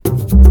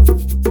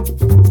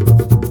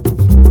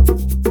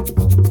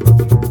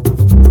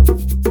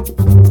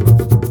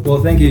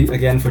Well, thank you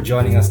again for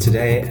joining us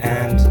today,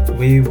 and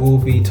we will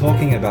be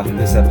talking about in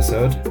this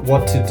episode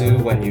what to do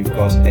when you've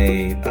got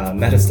a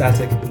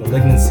metastatic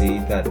malignancy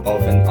that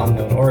of an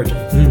unknown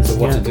origin. So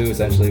what to do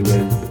essentially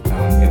with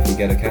if you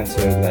get a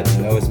cancer that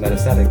you know is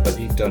metastatic but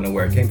you don't know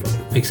where it came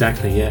from.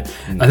 Exactly, yeah.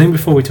 I think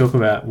before we talk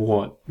about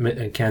what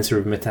cancer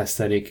of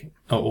metastatic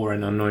or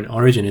an unknown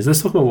origin is,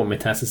 let's talk about what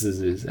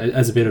metastasis is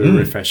as a bit of a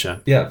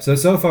refresher. Yeah,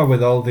 so far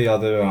with all the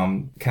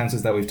other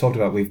cancers that we've talked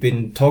about, we've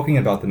been talking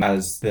about them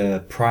as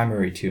the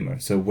primary tumor,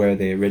 so where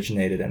they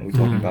originated, and we're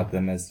talking about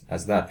them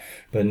as that.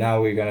 But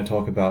now we're going to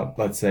talk about,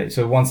 let's say,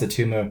 so once a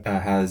tumor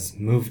has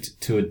moved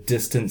to a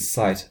distant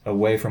site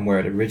away from where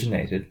it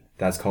originated,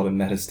 that's called a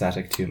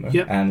metastatic tumor.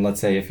 Yep. And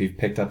let's say if you've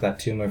picked up that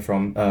tumor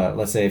from,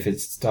 let's say if it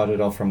started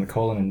off from the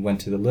colon and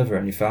went to the liver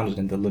and you found it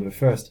in the liver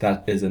first,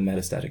 that is a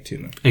metastatic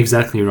tumor.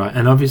 Exactly right.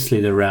 And obviously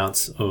the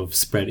routes of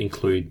spread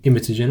include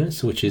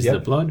hematogenous, which is the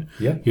blood,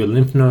 your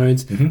lymph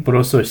nodes, but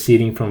also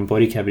seeding from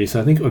body cavity. So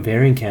I think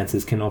ovarian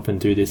cancers can often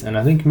do this. And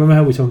I think, remember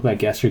how we talked about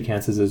gastric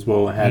cancers as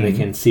well, how they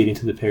can seed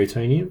into the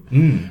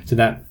peritoneum? So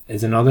that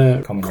is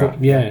another common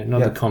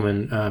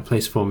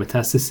place for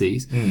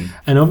metastases.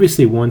 And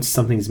obviously once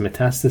something's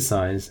metastasized,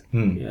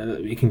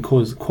 it can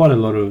cause quite a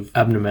lot of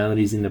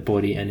abnormalities in the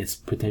body and its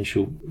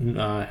potential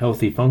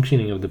healthy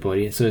functioning of the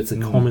body. So it's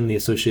commonly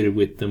associated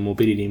with the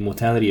morbidity and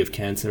mortality of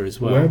cancer as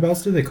well.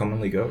 Whereabouts do they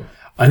commonly go?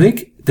 I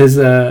think there's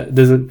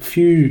a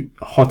few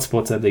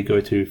hotspots that they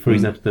go to. For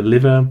example, the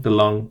liver, the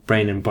lung,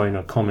 brain, and bone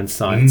are common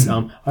sites.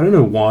 I don't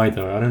know why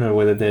though. I don't know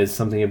whether there's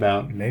something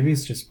about. Maybe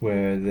it's just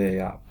where they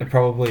are.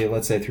 Probably,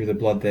 let's say through the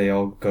blood, they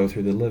all go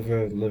through the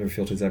liver. The liver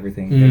filters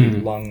everything. Maybe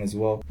the lung as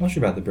well. I'm not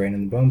sure about the brain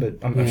and the bone, but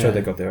I'm sure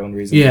they've got their own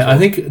reasons. Yeah, I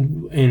think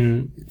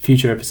in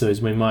future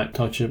episodes we might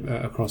touch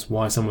across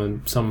why some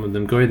of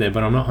them go there,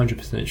 but I'm not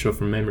 100% sure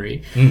from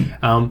memory.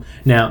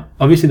 Now,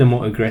 obviously, the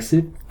more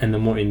aggressive and the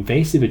more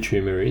invasive a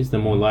tumor is, the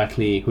more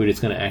likelihood it's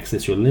going to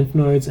access your lymph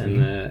nodes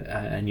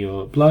and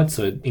your blood,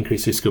 so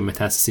increased risk of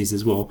metastases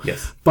as well.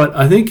 Yes. But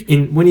I think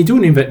when you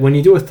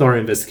do a thorough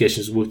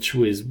investigation, which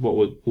is what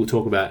we'll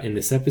talk about in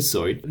this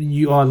episode,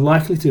 you are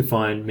likely to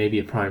find maybe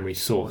a primary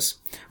source.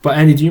 But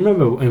Andy, do you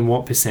remember in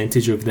what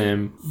percentage of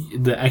them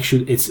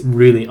it's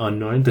really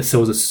unknown? The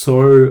cells are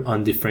so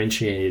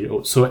undifferentiated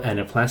or so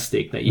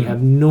anaplastic that you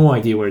have no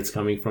idea where it's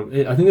coming from.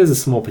 I think there's a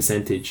small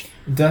percentage.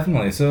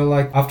 Definitely. So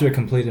like after a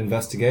complete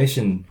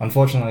investigation,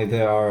 unfortunately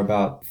there are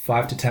about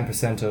 5 to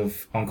 10%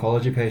 of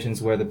oncology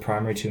patients where the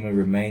primary tumor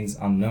remains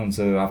unknown.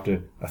 So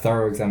after a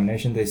thorough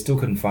examination, they still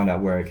couldn't find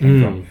out where it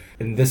came from.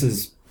 And this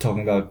is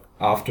talking about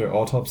after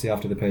autopsy,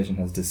 after the patient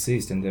has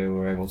deceased, and they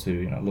were able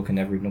to look in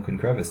every nook and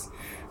crevice.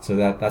 So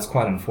that's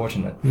quite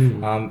unfortunate.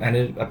 And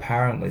it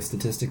apparently,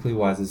 statistically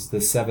wise, is the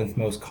 7th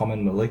most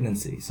common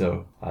malignancy.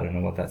 So I don't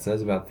know what that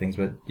says about things,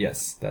 but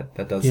yes, that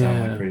does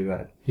sound like pretty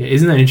bad. Yeah,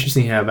 isn't that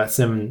interesting how about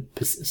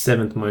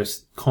 7th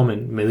most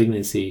common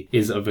malignancy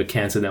is of a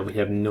cancer that we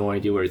have no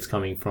idea where it's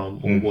coming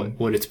from or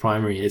what its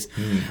primary is.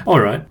 All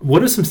right.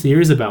 What are some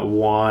theories about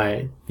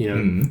why,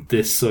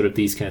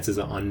 these cancers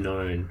are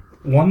unknown?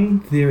 One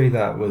theory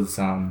that was,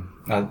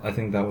 I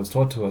think that was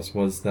taught to us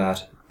was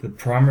that the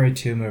primary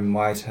tumor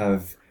might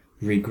have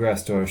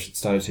regressed or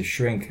started to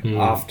shrink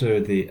after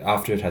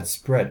it had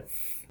spread,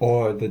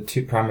 or the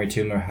primary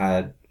tumor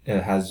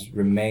has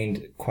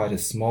remained quite a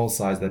small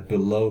size, that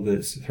below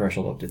this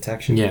threshold of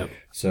detection. Yeah.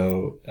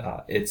 So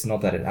it's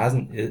not that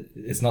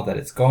it's not that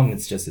it's gone.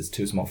 It's just it's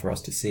too small for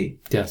us to see.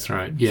 That's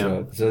right.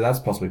 Yeah. So that's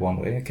possibly one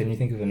way. Can you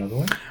think of another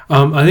way?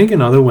 I think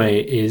another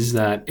way is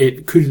that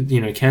it could,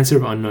 cancer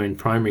of unknown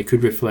primary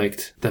could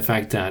reflect the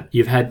fact that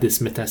you've had this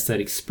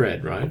metastatic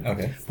spread, right?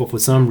 Okay. But for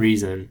some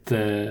reason,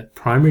 the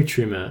primary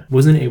tumor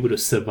wasn't able to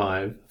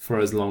survive for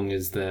as long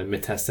as the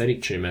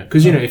metastatic tumor.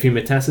 Because, if you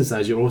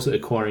metastasize, you're also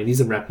acquiring,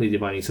 these are rapidly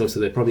dividing cells, so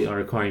they probably are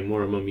acquiring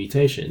more and more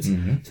mutations.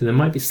 So they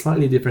might be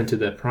slightly different to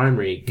their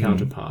primary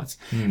counterparts.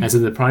 And so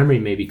the primary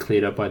may be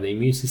cleared up by the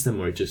immune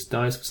system, or it just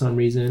dies for some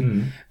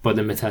reason. But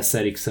the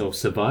metastatic cell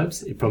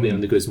survives. It probably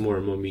undergoes more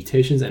and more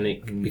mutations, and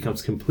it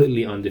becomes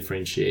completely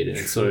undifferentiated.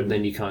 And so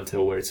then you can't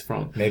tell where it's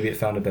from. Maybe it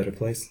found a better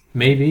place.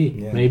 Maybe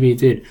it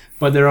did.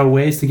 But there are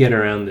ways to get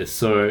around this.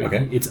 So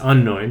it's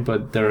unknown,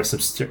 but there are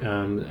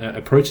some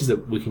approaches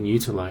that we can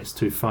utilize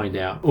to find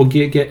out or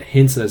get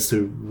hints as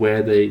to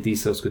where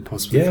these cells could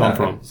possibly come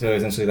from. So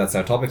essentially that's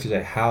our topic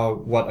today,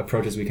 what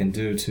approaches we can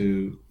do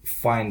to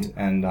find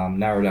and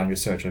narrow down your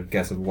search of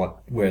guess of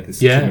where this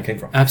tumor came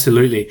from.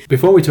 Absolutely.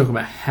 Before we talk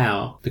about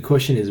how, the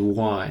question is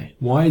why.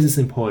 Why is this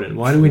important?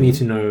 Why do we need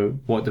to know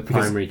what the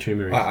primary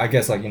tumor is? I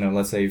guess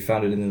let's say you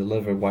found it in the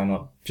liver, why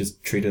not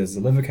just treat it as a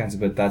liver cancer?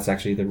 But that's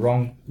actually the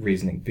wrong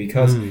reasoning,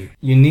 because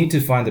you need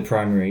to find the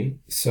primary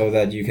so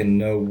that you can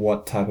know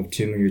what type of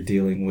tumor you're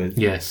dealing with.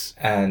 Yes.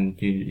 And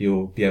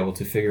you'll be able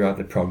to figure out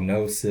the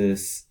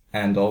prognosis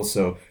and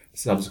also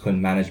subsequent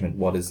management,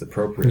 what is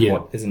appropriate,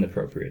 what isn't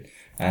appropriate.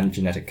 And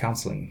genetic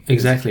counseling.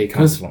 Exactly.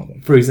 Because,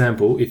 for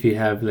example, if you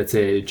have, let's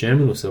say, a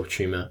germinal cell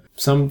tumor,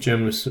 some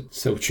germinal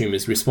cell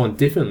tumors respond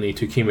differently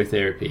to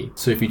chemotherapy.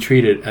 So if you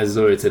treat it as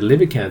though it's a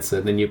liver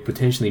cancer, then you're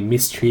potentially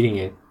mistreating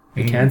it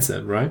the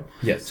cancer, right?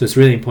 Yes. So it's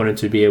really important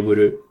to be able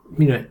to,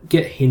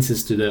 get hints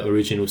as to the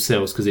original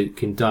cells, because it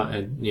can,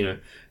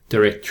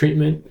 direct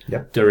treatment,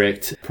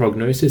 direct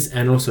prognosis,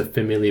 and also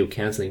familial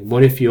counseling.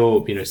 What if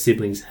your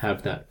siblings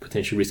have that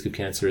potential risk of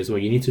cancer as well?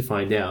 You need to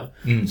find out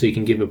so you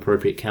can give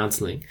appropriate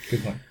counseling.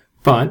 Good point.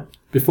 But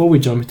before we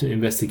jump into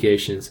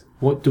investigations,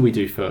 what do we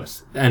do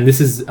first? And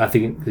this is, I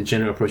think, the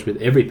general approach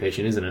with every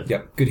patient, isn't it?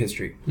 Yeah, good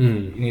history.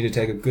 You need to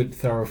take a good,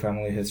 thorough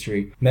family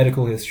history,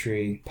 medical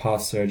history,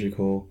 past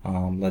surgical,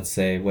 let's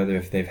say whether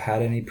if they've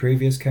had any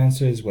previous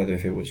cancers, whether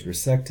if it was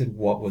resected,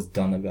 what was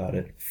done about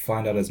it.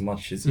 Find out as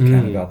much as you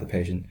can about the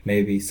patient.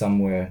 Maybe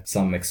somewhere,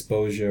 some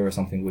exposure or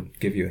something would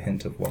give you a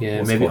hint of what.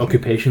 Yeah, maybe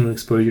occupational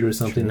exposure or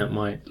something that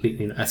might,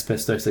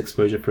 asbestos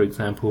exposure, for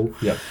example.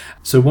 Yeah.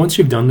 So once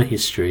you've done the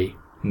history,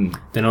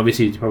 then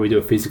obviously you probably do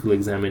a physical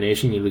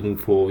examination. You're looking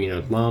for,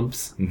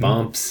 lumps,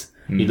 bumps.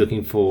 You're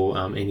looking for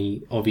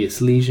any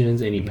obvious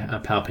lesions, any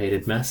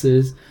palpated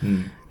masses.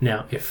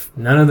 Now, if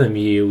none of them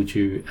yield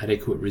you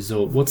adequate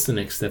result, what's the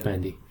next step,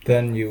 Andy?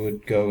 Then you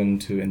would go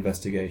into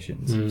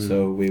investigations.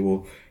 So we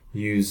will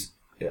use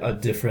a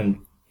different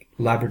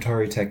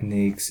laboratory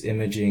techniques,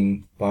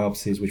 imaging,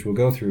 biopsies, which we'll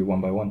go through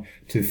one by one,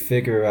 to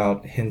figure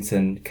out hints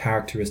and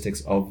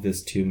characteristics of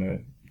this tumor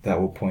that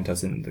will point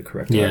us in the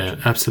correct direction.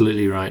 Yeah,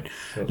 absolutely right.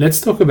 So,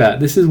 let's talk about,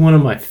 this is one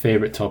of my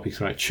favorite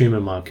topics, right? Tumor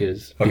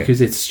markers. Okay.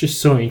 Because it's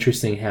just so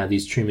interesting how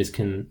these tumors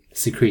can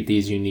secrete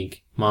these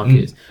unique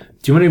markers. Do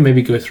you want to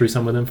maybe go through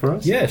some of them for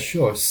us? Yeah,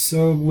 sure.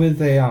 So with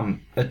a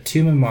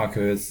tumor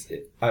marker,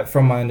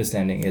 from my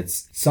understanding,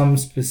 it's some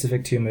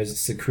specific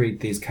tumors secrete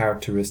these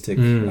characteristic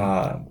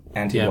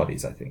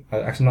antibodies, I think.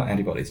 Actually, not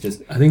antibodies,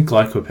 just... I think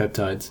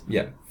glycopeptides.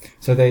 Yeah.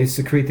 So they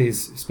secrete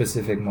these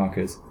specific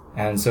markers.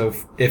 And so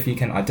if you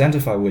can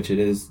identify which it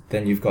is,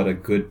 then you've got a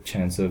good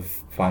chance of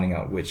finding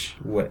out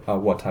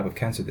what type of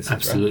cancer this is.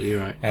 Absolutely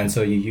right. And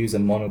so you use a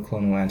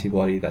monoclonal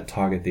antibody that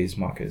target these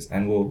markers.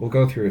 And we'll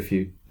go through a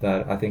few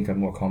that I think are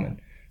more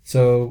common.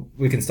 So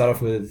we can start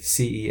off with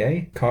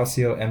CEA,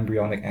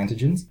 carcinoembryonic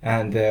antigens,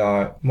 and they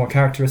are more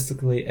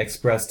characteristically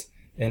expressed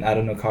in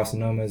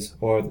adenocarcinomas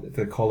or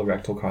the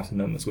colorectal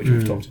carcinomas, which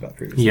we've talked about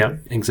previously. Yeah,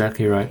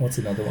 exactly right. What's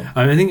another one?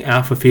 I think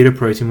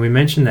alpha-fetoprotein, we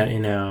mentioned that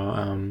in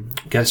our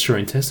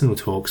gastrointestinal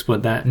talks,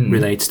 but that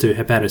relates to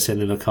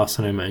hepatocellular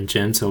carcinoma and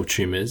germ cell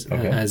tumors,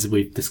 as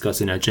we've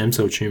discussed in our germ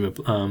cell tumor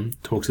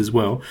talks as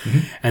well.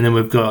 And then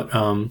we've got...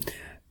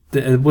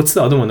 what's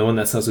the other one? The one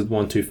that starts with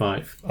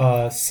 125?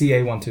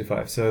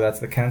 CA125. So that's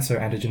the cancer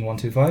antigen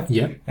 125.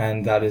 Yeah.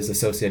 And that is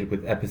associated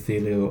with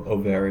epithelial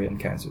ovarian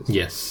cancers.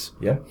 Yes.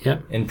 Yeah. Yeah.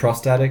 In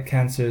prostatic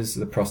cancers,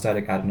 the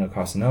prostatic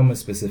adenocarcinoma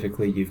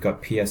specifically, you've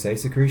got PSA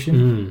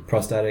secretion.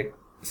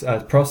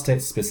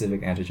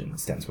 Prostate-specific antigen, it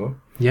stands for.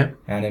 Yep.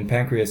 And in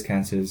pancreas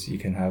cancers, you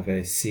can have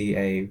a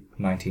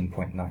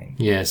CA19.9.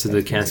 Yeah, so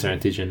the cancer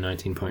antigen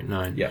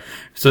 19.9. Yeah.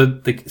 So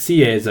the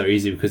CAs are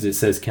easy because it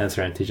says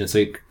cancer antigen, so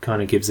it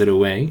kind of gives it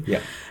away. Yeah.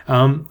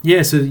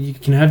 So you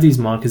can have these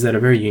markers that are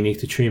very unique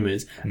to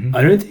tumors.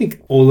 I don't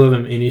think all of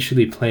them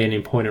initially play an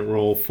important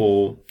role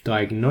for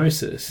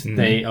diagnosis.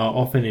 They are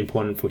often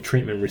important for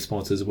treatment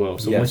response as well.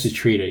 So once you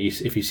treat it,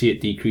 if you see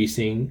it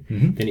decreasing,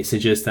 then it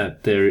suggests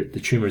that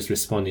the tumor is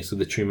responding, so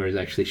the tumor is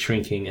actually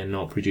shrinking and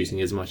not producing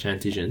as much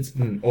antigens.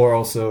 Or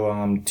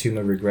also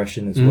tumor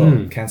regression as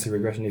well. Cancer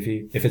regression,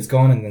 if it's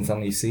gone and then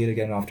suddenly you see it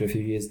again after a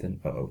few years, then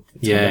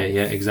yeah,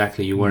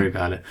 exactly. You worry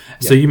about it.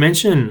 So you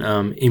mentioned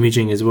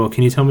imaging as well.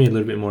 Can you tell me a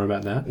little bit more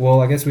about that?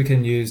 Well, I guess we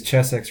can use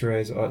chest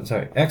x-rays,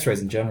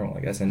 x-rays in general,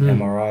 I guess, and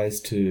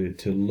MRIs to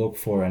look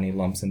for any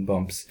lumps and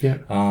bumps. Yeah.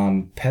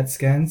 PET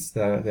scans,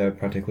 they're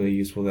particularly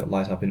useful, that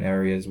light up in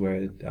areas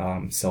where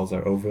cells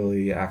are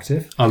overly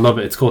active. I love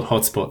it. It's called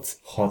hotspots.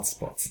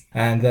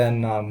 And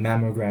then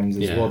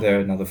mammograms as well.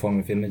 They're another form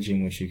of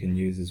imaging which you can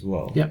use as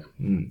well. Yep.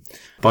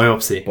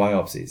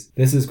 Biopsies.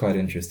 This is quite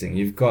interesting.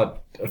 You've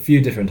got a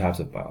few different types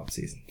of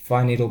biopsies.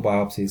 Fine needle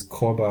biopsies,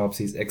 core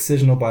biopsies,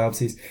 excisional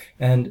biopsies,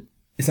 and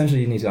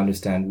essentially you need to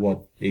understand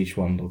what each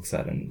one looks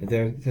at, and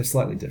they're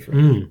slightly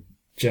different.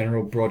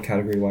 General, broad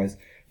category-wise,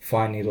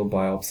 fine needle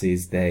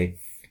biopsies,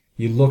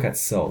 you look at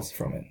cells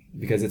from it.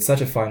 Because it's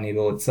such a fine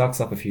needle, it sucks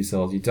up a few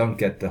cells. You don't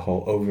get the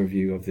whole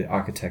overview of the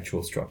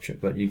architectural structure,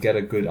 but you get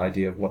a good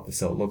idea of what the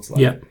cell looks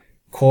like. Yeah.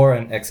 Core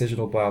and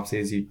excisional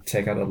biopsies, you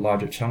take out a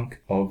larger chunk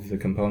of the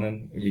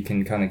component. You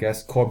can kind of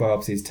guess. Core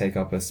biopsies take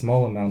up a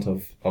small amount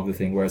of the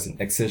thing, whereas an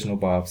excisional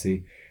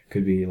biopsy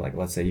could be like,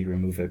 let's say you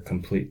remove a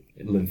complete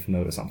lymph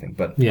node or something.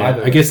 But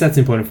I guess that's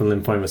important for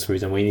lymphomas, for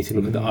example. You need to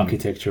look at the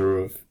architecture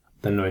of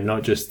the node,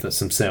 not just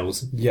some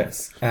cells.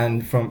 Yes.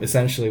 And from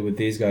essentially with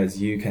these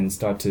guys, you can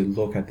start to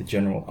look at the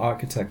general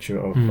architecture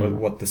of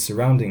what the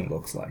surrounding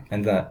looks like.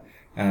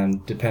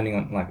 And depending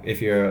on, like,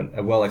 if you're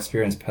a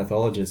well-experienced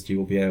pathologist, you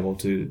will be able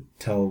to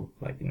tell,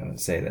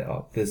 say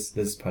that,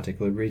 this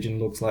particular region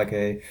looks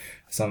like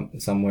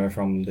somewhere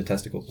from the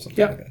testicles or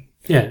something like that.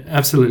 Yeah,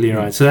 absolutely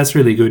right. So that's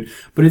really good.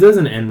 But it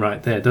doesn't end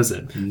right there, does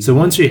it? So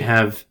once you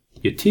have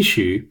your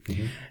tissue,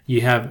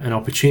 you have an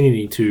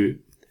opportunity to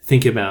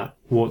think about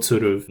what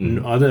sort of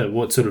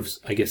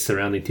I guess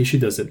surrounding tissue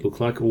does it look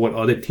like, or what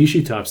other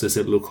tissue types does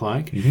it look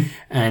like,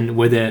 and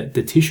whether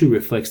the tissue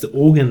reflects the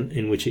organ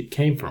in which it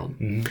came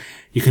from.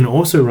 You can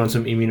also run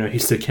some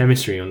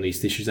immunohistochemistry on these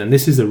tissues, and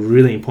this is a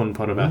really important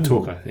part of our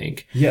talk, I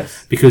think.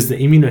 Yes. Because the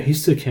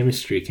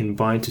immunohistochemistry can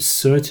bind to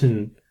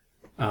certain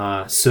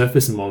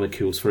surface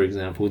molecules, for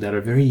example, that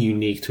are very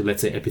unique to,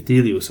 let's say,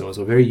 epithelial cells,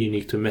 or very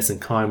unique to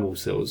mesenchymal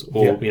cells,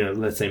 or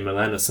let's say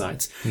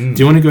melanocytes. Do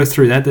you want to go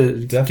through that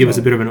to give us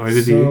a bit of an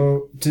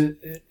overview? So,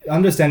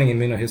 understanding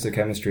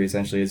immunohistochemistry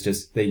essentially is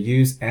just they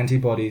use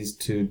antibodies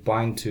to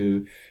bind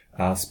to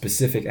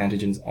specific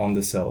antigens on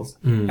the cells,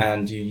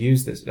 and you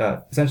use this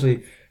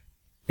essentially.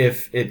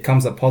 If it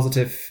comes up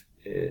positive,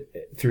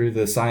 through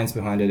the science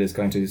behind it, is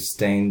going to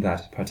stain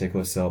that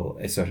particular cell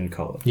a certain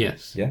color.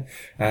 Yes. Yeah.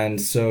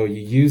 And so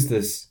you use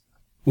this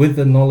with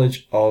the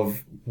knowledge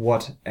of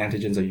what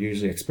antigens are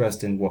usually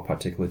expressed in what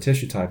particular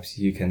tissue types.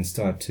 You can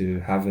start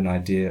to have an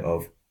idea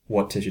of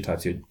what tissue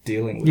types you're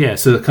dealing with. Yeah,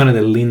 so kind of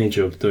the lineage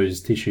of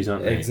those tissues,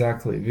 aren't they?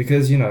 Exactly.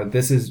 Because,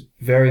 this is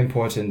very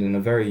important and a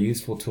very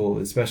useful tool,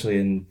 especially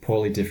in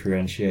poorly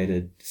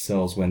differentiated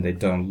cells when they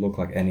don't look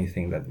like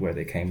anything where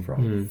they came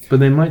from.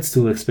 But they might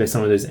still express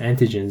some of those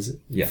antigens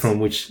from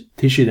which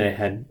tissue they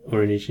had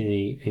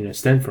originally,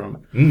 stemmed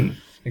from.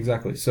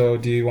 Exactly. So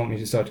do you want me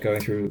to start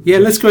going through? Yeah,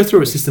 let's go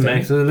through it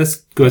systematically. So let's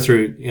go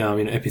through,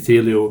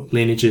 epithelial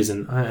lineages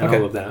and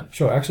all of that.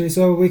 Sure. Actually,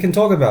 so we can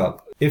talk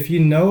about, if you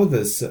know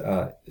this,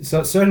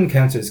 so certain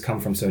cancers come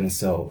from certain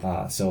cell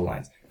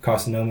lines.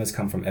 Carcinomas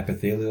come from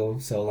epithelial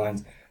cell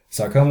lines.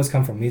 Sarcomas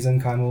come from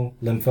mesenchymal.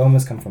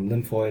 Lymphomas come from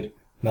lymphoid.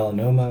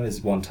 Melanoma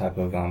is one type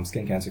of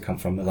skin cancer,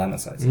 comes from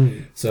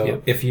melanocytes.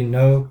 So if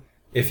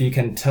you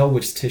can tell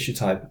which tissue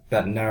type,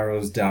 that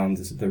narrows down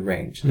the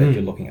range that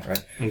you're looking at,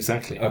 right?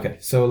 Exactly. Okay,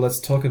 so let's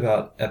talk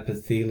about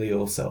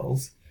epithelial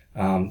cells.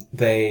 You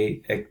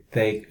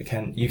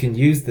can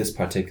use this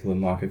particular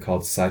marker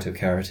called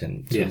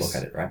cytokeratin to look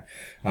at it, right?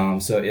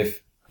 So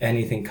if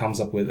anything comes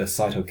up with a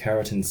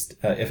cytokeratin,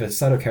 if a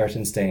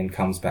cytokeratin stain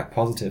comes back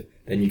positive,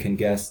 then you can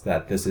guess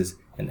that this is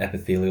an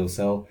epithelial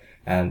cell,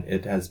 and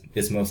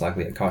it's most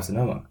likely a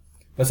carcinoma.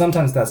 But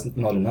sometimes that's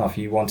not enough.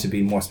 You want to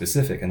be more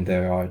specific, and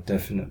there are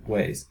definite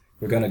ways.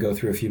 We're going to go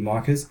through a few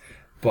markers,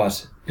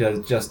 but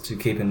just to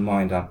keep in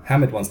mind,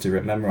 Hamid wants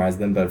to memorize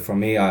them, but for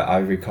me, I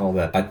recall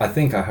that I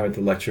think I heard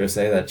the lecturer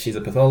say that she's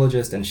a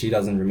pathologist and she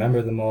doesn't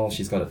remember them all.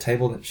 She's got a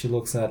table that she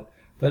looks at.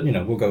 But,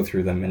 we'll go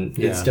through them, and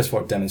it's just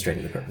for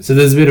demonstrating the purpose. So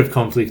there's a bit of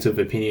conflict of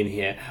opinion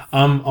here.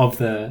 I'm of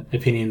the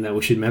opinion that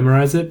we should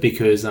memorize it,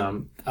 because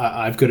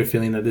I've got a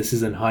feeling that this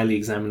is a highly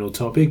examinable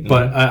topic.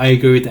 But I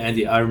agree with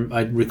Andy. I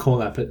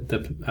recall our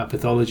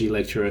pathology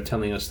lecturer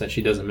telling us that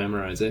she doesn't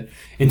memorize it.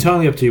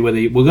 Entirely up to you whether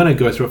we're going to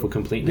go through it for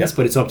completeness,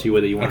 but it's up to you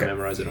whether you want to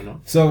memorize it or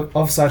not. So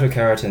of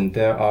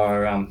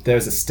cytokeratin,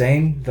 there's a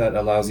stain that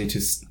allows you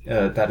to,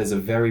 that is a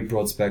very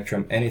broad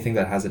spectrum. Anything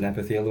that has an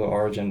epithelial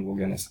origin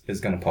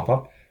is going to pop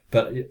up.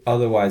 But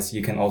otherwise,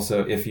 you can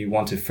also, if you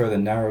want to further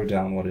narrow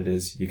down what it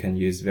is, you can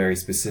use very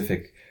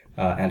specific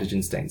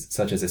antigen stains,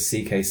 such as a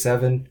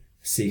CK7,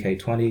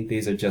 CK20.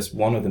 These are just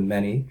one of the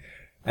many.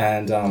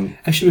 And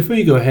actually, before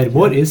you go ahead,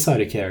 what is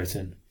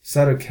cytokeratin?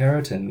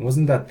 Cytokeratin,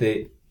 wasn't that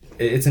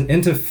it's an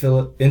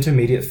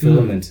intermediate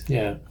filament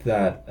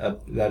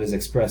that is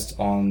expressed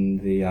on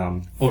the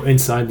or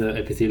inside the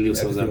epithelial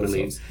cells, I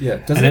believe. Yeah.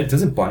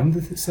 Does it bind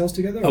the cells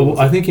together?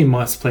 I think it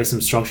must play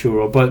some structural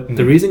role, but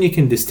the reason you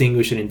can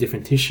distinguish it in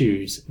different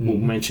tissues, we'll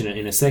mention it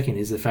in a second,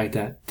 is the fact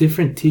that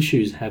different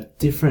tissues have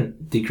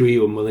different degree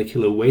or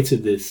molecular weights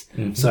of this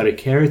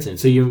cytokeratin.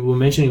 So you were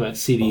mentioning about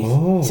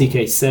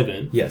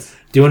CK7. Yes.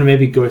 Do you want to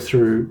maybe go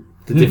through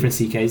the different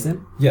CKs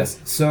then? Yes.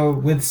 So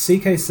with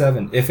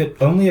CK7, if it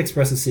only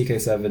expresses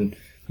CK7,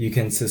 you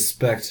can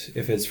suspect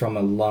if it's from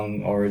a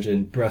lung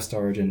origin, breast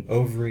origin,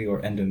 ovary,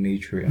 or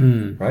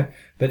endometrium, right?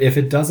 But if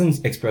it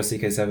doesn't express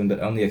CK7 but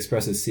only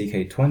expresses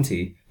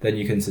CK20, then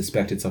you can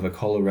suspect it's of a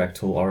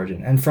colorectal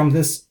origin. And from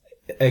this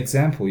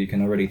example, you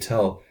can already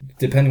tell,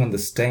 depending on the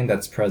stain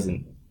that's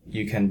present,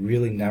 you can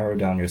really narrow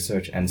down your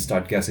search and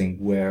start guessing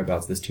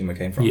whereabouts this tumor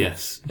came from.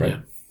 Yes. Right. Yeah.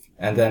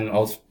 And then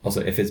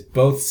also, if it's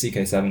both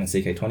CK7 and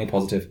CK20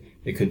 positive,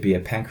 it could be a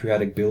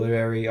pancreatic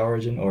biliary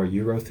origin or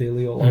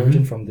urothelial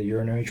origin from the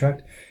urinary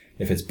tract.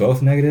 If it's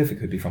both negative,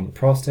 it could be from the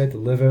prostate, the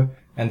liver.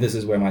 And this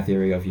is where my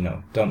theory of,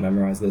 don't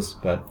memorize this,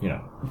 but,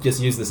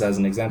 just use this as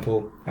an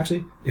example.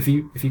 Actually, if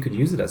you could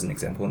use it as an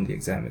example in the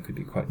exam, it could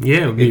be quite...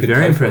 Yeah, it would be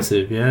very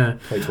impressive,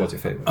 Play towards your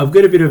favor. I've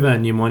got a bit of a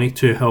mnemonic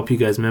to help you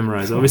guys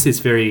memorize. Obviously, it's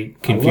very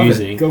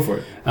confusing. Go for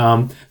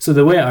it. So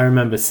the way I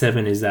remember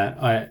 7 is that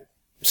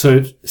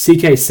So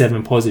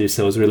CK7 positive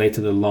cells relate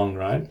to the lung,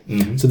 right?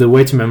 So the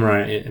way to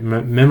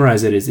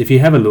memorize it is, if you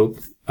have a look,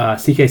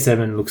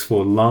 CK7 looks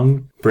for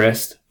lung,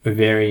 breast,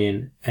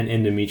 ovarian, and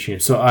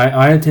endometrium. So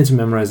I tend to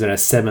memorize it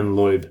as 7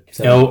 lobe,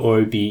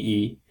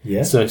 LOBE.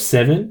 Yeah. So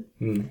 7,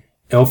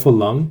 L for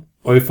lung,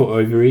 O for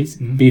ovaries,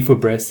 B for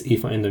breast, E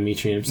for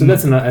endometrium. So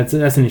that's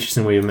an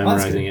interesting way of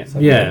memorizing it.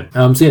 Yeah.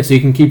 So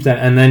you can keep that,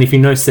 and then if you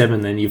know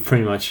 7, then you've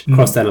pretty much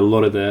crossed out a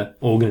lot of the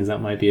organs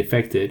that might be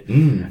affected.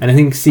 And I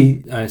think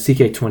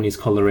CK20 is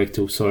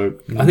colorectal. So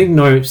I think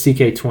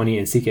CK20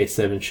 and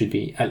CK7 should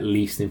be at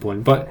least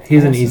important. But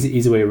here's an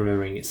easy way of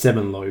remembering it: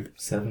 7 lobe.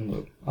 7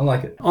 lobe. I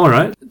like it. All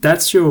right,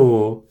 that's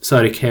your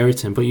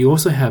cytokeratin, but you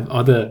also have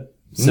other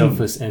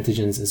selfless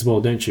antigens as well,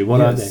 don't you?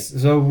 What are they?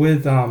 So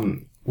with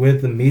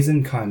the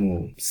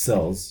mesenchymal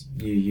cells,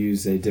 you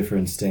use a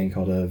different stain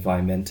called a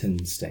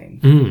Vimentin stain.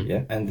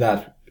 Yeah, and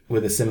that,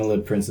 with a similar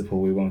principle,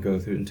 we won't go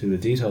into the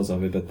details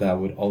of it, but that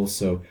would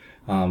also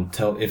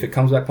tell if it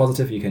comes back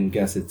positive, you can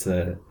guess it's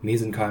a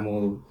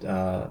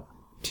mesenchymal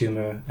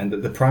tumor, and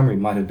the primary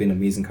might have been a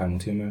mesenchymal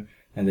tumor,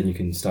 and then you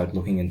can start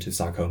looking into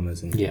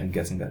sarcomas and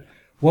guessing that.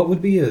 What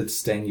would be a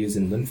stain used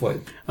in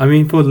lymphoid? I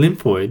mean, for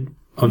lymphoid,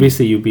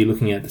 obviously you'll be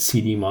looking at the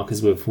CD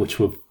markers, which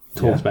we've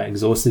talked about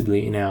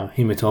exhaustively in our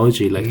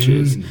hematology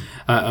lectures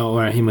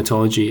or our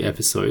hematology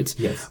episodes.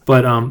 Yes.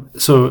 But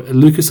so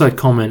leukocyte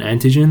common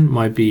antigen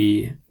might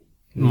be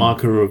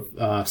marker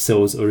of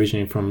cells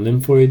originating from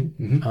lymphoid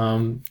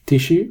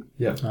tissue.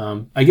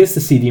 Yeah. I guess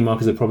the CD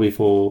markers are probably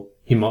for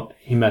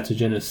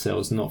hematogenous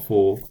cells, not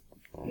for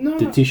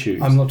the tissues.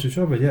 I'm not too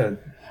sure, but yeah.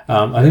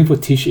 I think for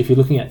tissue, if you're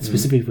looking at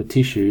specifically for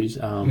tissues,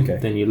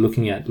 then you're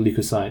looking at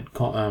leukocyte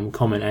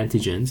common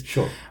antigens.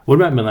 Sure. What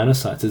about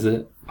melanocytes? Is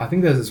it? I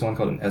think there's this one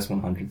called an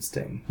S100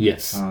 stain.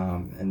 Yes.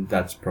 And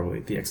that's probably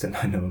the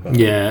extent I know about it.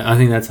 Yeah, I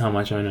think that's how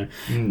much I know.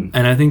 And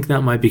I think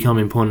that might become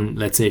important,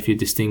 let's say, if you're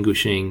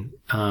distinguishing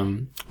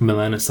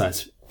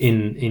melanocytes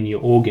in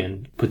your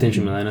organ,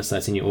 potential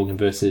melanocytes in your organ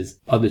versus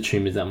other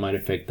tumors that might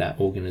affect that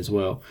organ as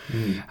well.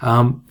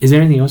 Is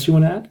there anything else you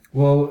want to add?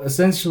 Well,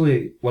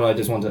 essentially, what I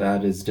just want to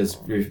add is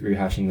just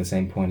rehashing the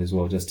same point as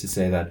well, just to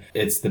say that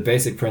it's the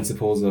basic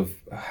principles of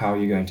how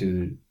you're going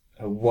to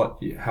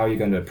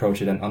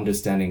approach it, and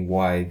understanding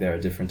why there are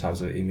different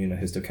types of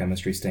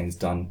immunohistochemistry stains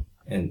done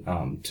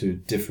to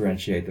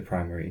differentiate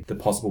the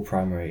possible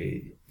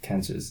primary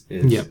cancers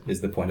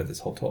is the point of this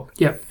whole talk.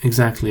 Yep,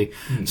 exactly.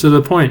 So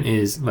the point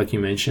is, like you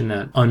mentioned,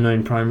 that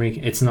unknown primary,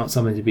 it's not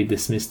something to be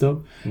dismissed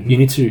of. You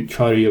need to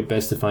try your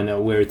best to find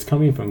out where it's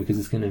coming from, because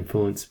it's going to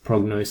influence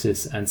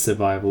prognosis and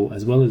survival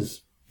as well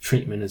as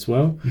treatment as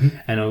well.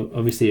 And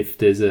obviously, if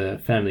there's a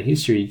family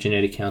history,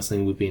 genetic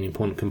counseling would be an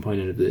important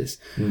component of this.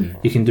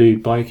 You can do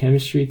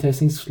biochemistry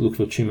testings, look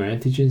for tumor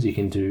antigens. You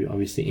can do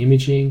obviously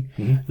imaging.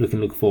 You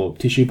can look for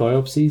tissue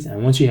biopsies,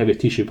 and once you have a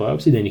tissue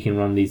biopsy, then you can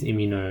run these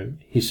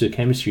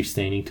immunohistochemistry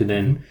staining to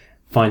then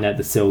find out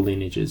the cell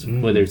lineages,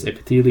 whether it's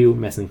epithelial,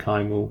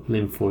 mesenchymal,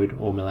 lymphoid,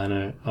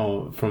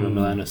 or from a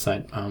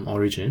melanocyte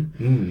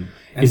origin.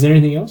 Is there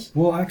anything else?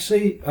 Well,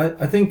 actually,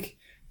 I think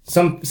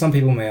some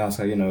people may ask,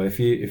 if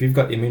you've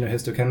got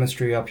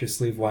immunohistochemistry up your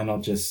sleeve, why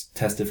not just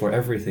test it for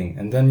everything?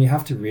 And then you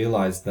have to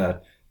realize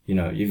that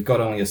you've got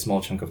only a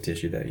small chunk of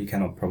tissue there. You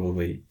cannot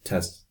probably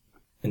test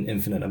an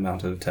infinite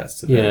amount of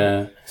tests.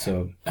 And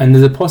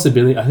there's a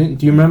possibility. I think.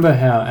 Do you remember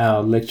how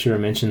our lecturer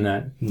mentioned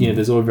that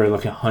there's over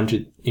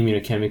 100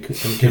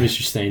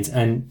 immunochemistry stains,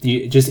 and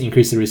you just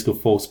increase the risk of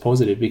false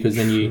positive, because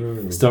then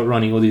you start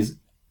running all these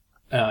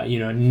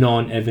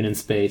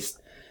non-evidence based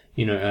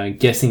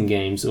guessing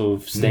games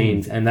of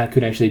stains, and that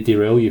could actually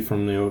derail you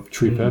from your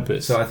true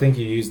purpose. So I think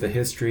you use the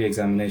history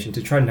examination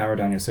to try and narrow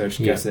down your search,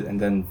 guess it,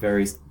 and then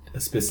very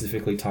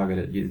specifically target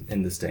it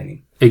in the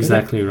staining.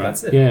 Exactly right.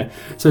 That's it. Yeah.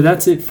 So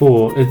that's it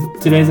for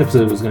today's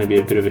episode. Was going to be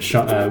a bit of a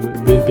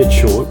bit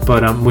short,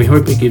 but we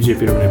hope it gives you a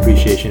bit of an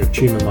appreciation of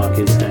tumor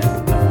markers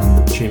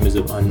and tumors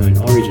of unknown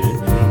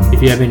origin.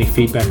 If you have any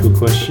feedback or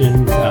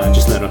questions,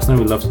 just let us know.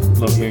 We'd love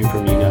hearing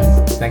from you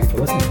guys. Thanks for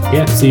listening.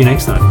 Yeah. See you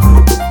next time.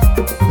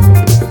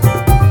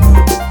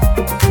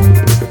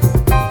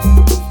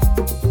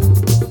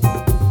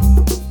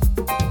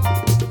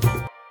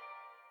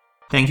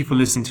 Thank you for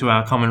listening to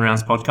our Common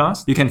Rounds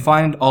podcast. You can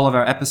find all of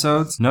our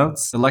episodes,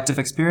 notes, elective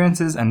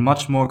experiences, and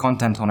much more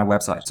content on our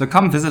website. So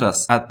come visit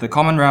us at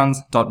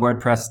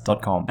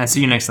thecommonrounds.wordpress.com. And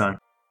see you next time.